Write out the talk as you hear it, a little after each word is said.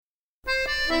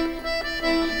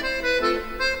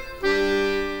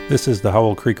This is the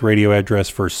Howell Creek radio address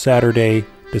for Saturday,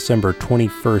 December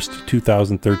 21st,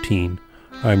 2013.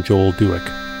 I'm Joel Duick.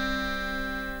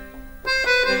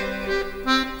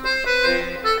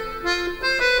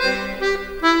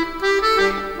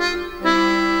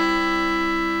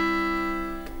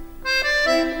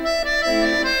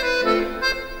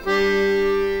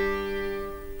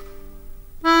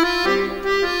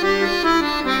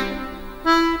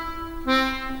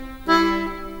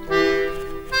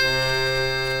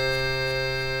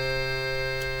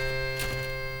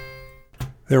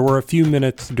 There were a few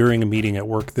minutes during a meeting at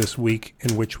work this week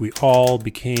in which we all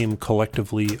became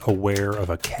collectively aware of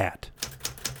a cat.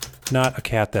 Not a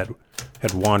cat that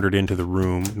had wandered into the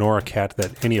room, nor a cat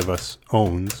that any of us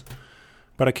owns,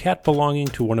 but a cat belonging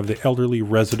to one of the elderly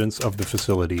residents of the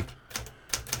facility.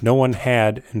 No one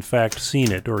had, in fact,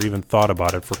 seen it or even thought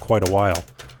about it for quite a while.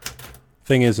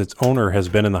 Thing is, its owner has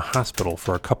been in the hospital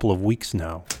for a couple of weeks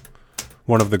now.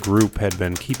 One of the group had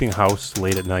been keeping house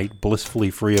late at night,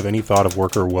 blissfully free of any thought of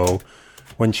work or woe,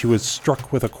 when she was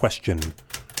struck with a question,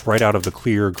 right out of the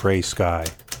clear gray sky.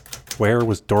 Where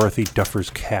was Dorothy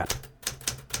Duffer's cat?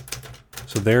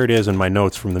 So there it is in my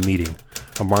notes from the meeting,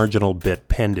 a marginal bit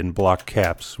penned in block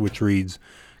caps, which reads,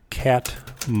 "Cat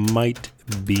might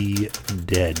be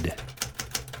dead."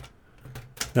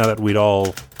 Now that we'd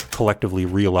all collectively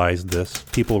realized this,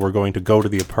 people were going to go to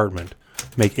the apartment,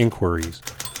 make inquiries,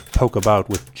 poke about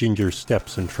with ginger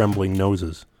steps and trembling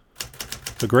noses.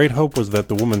 The great hope was that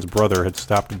the woman's brother had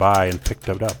stopped by and picked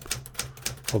it up,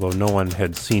 although no one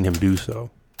had seen him do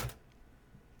so.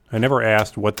 I never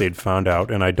asked what they'd found out,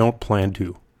 and I don't plan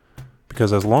to,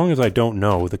 because as long as I don't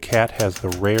know, the cat has the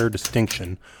rare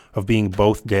distinction of being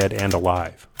both dead and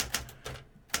alive.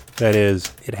 That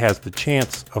is, it has the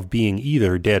chance of being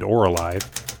either dead or alive,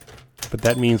 but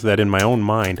that means that in my own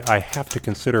mind, I have to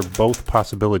consider both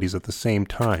possibilities at the same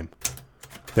time,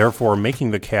 therefore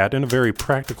making the cat, in a very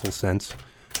practical sense,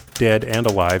 dead and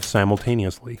alive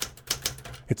simultaneously.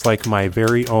 It's like my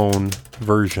very own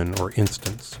version or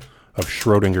instance of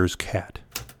Schrodinger's cat.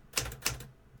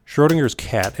 Schrodinger's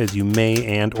cat, as you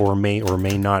may or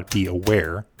may not be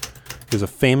aware, is a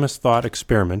famous thought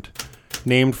experiment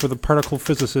named for the particle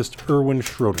physicist Erwin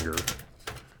Schrödinger,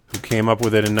 who came up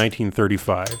with it in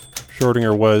 1935.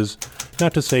 Schrödinger was,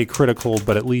 not to say critical,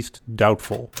 but at least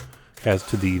doubtful, as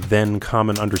to the then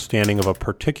common understanding of a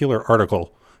particular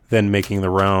article then making the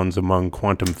rounds among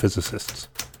quantum physicists.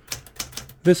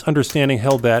 This understanding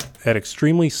held that, at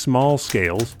extremely small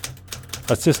scales,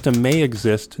 a system may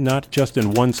exist not just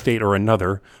in one state or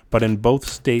another, but in both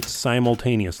states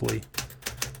simultaneously,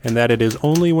 and that it is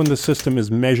only when the system is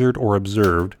measured or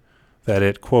observed that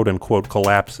it quote-unquote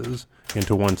collapses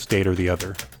into one state or the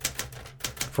other.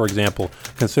 For example,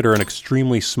 consider an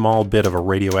extremely small bit of a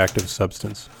radioactive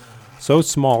substance, so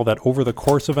small that over the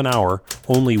course of an hour,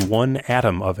 only one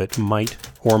atom of it might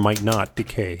or might not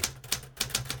decay.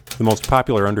 The most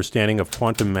popular understanding of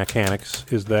quantum mechanics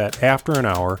is that after an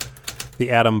hour, the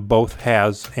atom both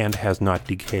has and has not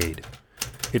decayed.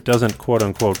 It doesn't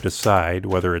quote-unquote decide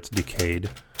whether it's decayed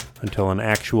until an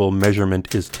actual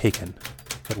measurement is taken,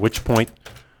 at which point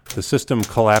the system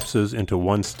collapses into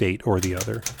one state or the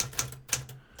other.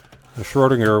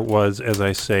 Schrödinger was, as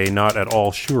I say, not at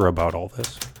all sure about all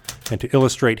this, and to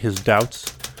illustrate his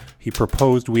doubts, he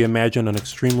proposed we imagine an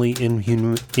extremely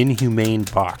inhumane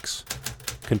box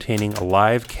containing a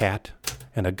live cat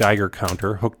and a Geiger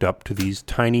counter hooked up to these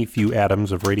tiny few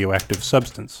atoms of radioactive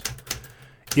substance.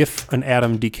 If an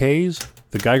atom decays,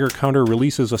 the Geiger counter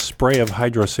releases a spray of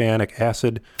hydrocyanic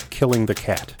acid, killing the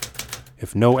cat.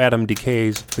 If no atom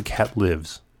decays, the cat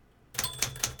lives.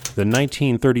 The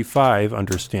 1935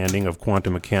 understanding of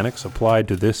quantum mechanics applied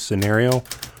to this scenario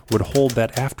would hold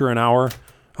that after an hour,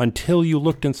 until you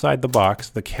looked inside the box,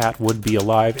 the cat would be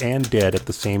alive and dead at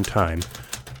the same time,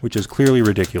 which is clearly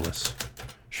ridiculous.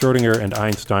 Schrödinger and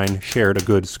Einstein shared a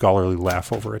good scholarly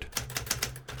laugh over it.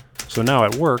 So now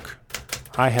at work,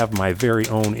 I have my very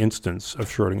own instance of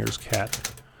Schrödinger's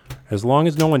cat. As long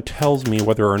as no one tells me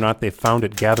whether or not they found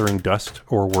it gathering dust,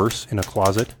 or worse, in a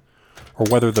closet, or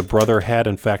whether the brother had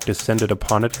in fact descended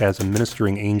upon it as a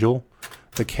ministering angel,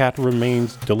 the cat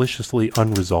remains deliciously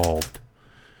unresolved.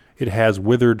 It has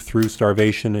withered through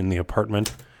starvation in the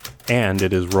apartment, and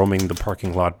it is roaming the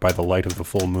parking lot by the light of the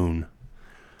full moon.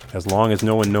 As long as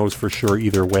no one knows for sure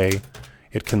either way,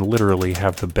 it can literally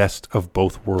have the best of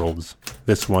both worlds,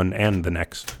 this one and the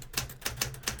next.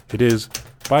 It is,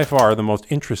 by far, the most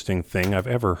interesting thing I've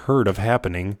ever heard of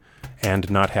happening,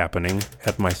 and not happening,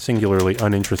 at my singularly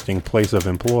uninteresting place of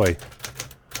employ.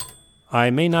 I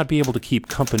may not be able to keep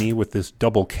company with this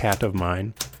double cat of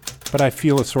mine, but I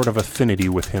feel a sort of affinity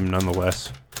with him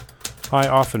nonetheless. I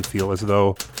often feel as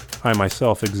though I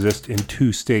myself exist in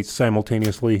two states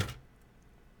simultaneously.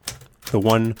 The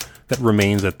one that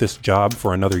remains at this job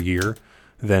for another year,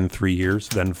 then 3 years,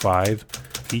 then 5,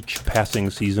 each passing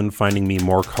season finding me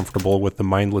more comfortable with the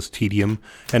mindless tedium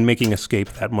and making escape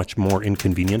that much more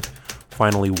inconvenient,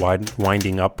 finally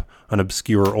winding up an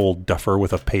obscure old duffer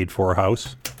with a paid-for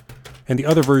house. And the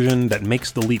other version that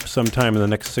makes the leap sometime in the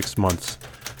next 6 months,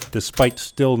 despite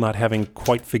still not having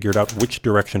quite figured out which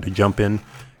direction to jump in,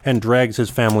 and drags his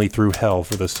family through hell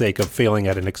for the sake of failing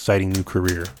at an exciting new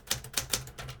career.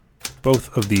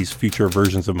 Both of these future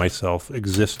versions of myself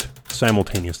exist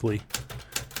simultaneously.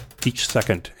 Each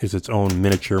second is its own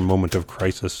miniature moment of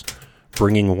crisis,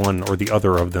 bringing one or the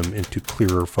other of them into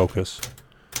clearer focus.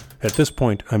 At this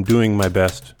point, I'm doing my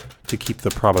best to keep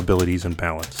the probabilities in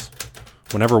balance.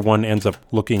 Whenever one ends up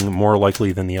looking more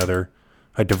likely than the other,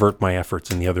 I divert my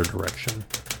efforts in the other direction.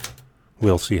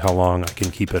 We'll see how long I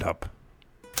can keep it up.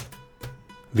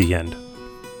 The end.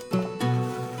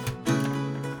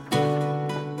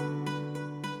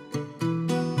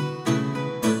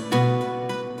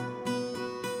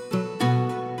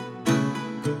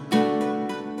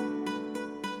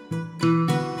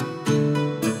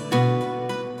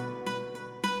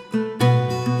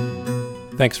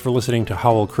 Thanks for listening to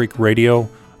Howell Creek Radio.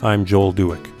 I'm Joel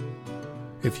Dueck.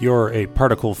 If you're a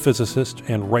particle physicist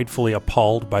and rightfully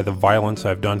appalled by the violence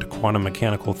I've done to quantum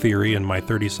mechanical theory in my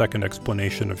 30-second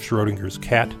explanation of Schrödinger's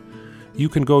cat, you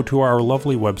can go to our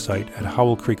lovely website at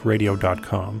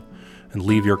howellcreekradio.com and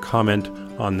leave your comment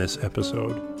on this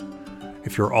episode.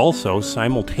 If you're also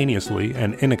simultaneously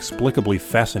and inexplicably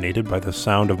fascinated by the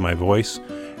sound of my voice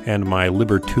and my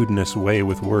libertudinous way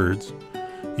with words,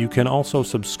 you can also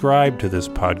subscribe to this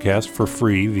podcast for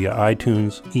free via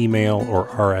iTunes, email, or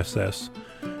RSS,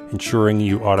 ensuring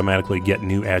you automatically get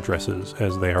new addresses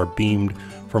as they are beamed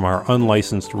from our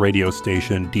unlicensed radio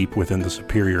station deep within the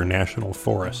Superior National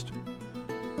Forest.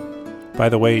 By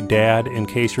the way, Dad, in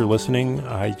case you're listening,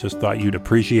 I just thought you'd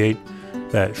appreciate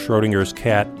that Schrödinger's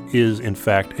cat is, in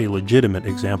fact, a legitimate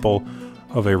example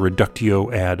of a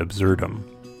reductio ad absurdum.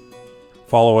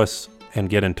 Follow us and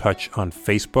get in touch on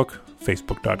Facebook,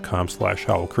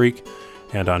 facebook.com/Howell Creek,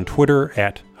 and on Twitter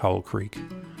 @Howell Creek.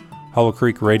 Howell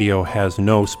Creek Radio has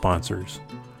no sponsors.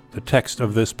 The text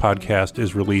of this podcast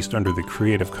is released under the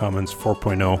Creative Commons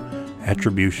 4.0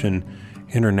 Attribution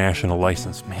International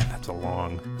License. Man, that's a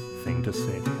long thing to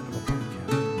say.